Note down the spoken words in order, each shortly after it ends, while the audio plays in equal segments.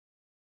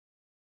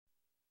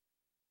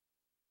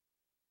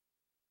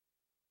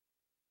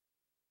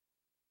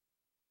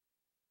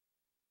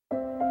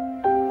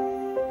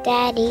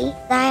Daddy,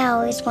 I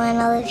always want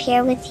to live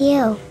here with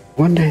you.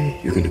 One day,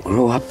 you're gonna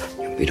grow up,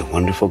 you'll meet a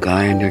wonderful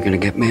guy, and you're gonna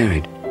get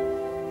married.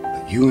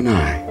 But you and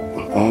I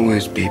will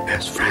always be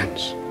best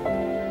friends.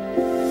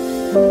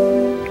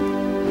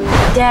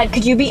 Dad,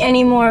 could you be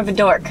any more of a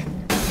dork?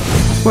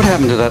 What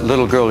happened to that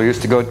little girl who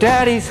used to go,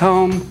 "Daddy's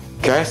home"?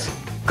 Cass?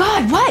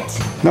 God, what?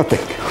 Nothing.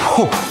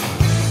 Oh.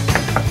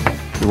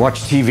 We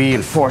watch TV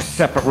in 4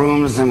 separate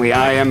rooms, and we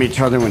IM each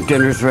other when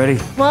dinner's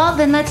ready. Well,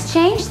 then let's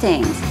change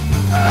things.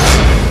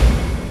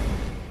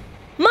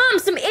 Mom,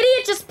 some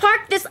idiot just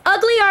parked this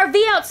ugly RV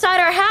outside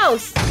our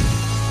house.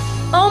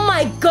 Oh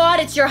my God,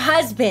 it's your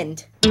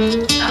husband.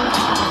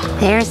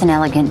 There's an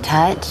elegant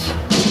touch.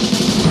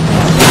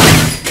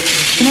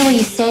 You know what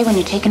you say when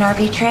you take an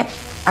RV trip?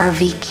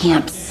 RV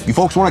camps. You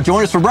folks want to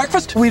join us for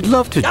breakfast? We'd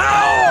love to.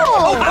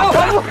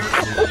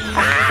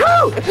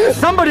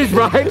 Somebody's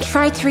right.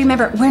 Try to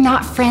remember, we're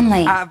not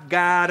friendly. I've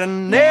got a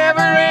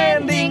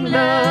never-ending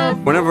love.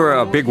 Whenever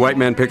a big white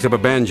man picks up a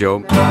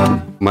banjo,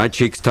 my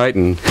cheeks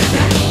tighten.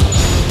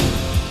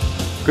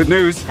 Good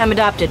news. I'm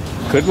adopted.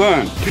 Good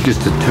one. You're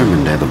just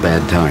determined to have a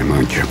bad time,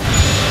 aren't you?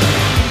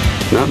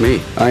 Not me.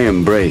 I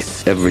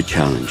embrace every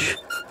challenge.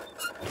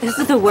 This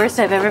is the worst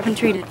I've ever been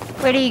treated.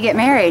 Where do you get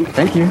married?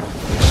 Thank you.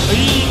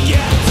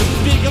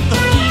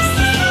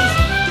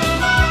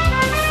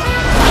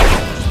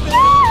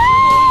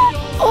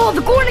 Oh,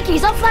 the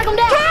Gornickies! I'll flag them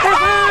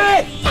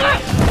down!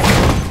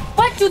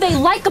 What do they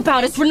like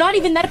about us? We're not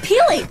even that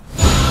appealing.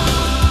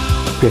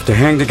 We have to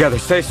hang together.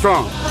 Stay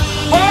strong.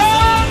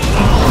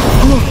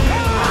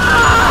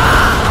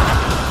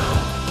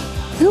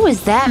 Who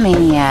is that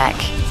maniac?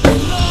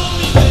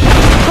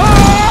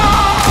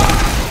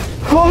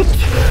 Halt!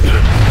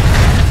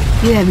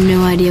 You have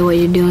no idea what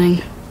you're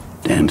doing.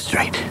 Damn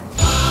straight.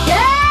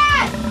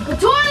 Dad! The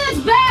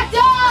toilet's backed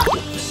up!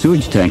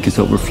 Sewage tank is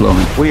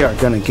overflowing. We are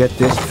gonna get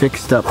this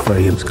fixed up for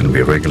you. It's gonna be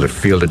a regular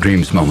Field of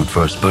Dreams moment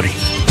for us, buddy.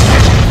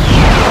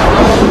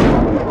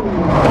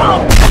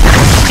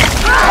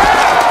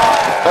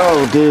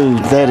 Oh,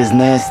 dude, that is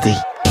nasty.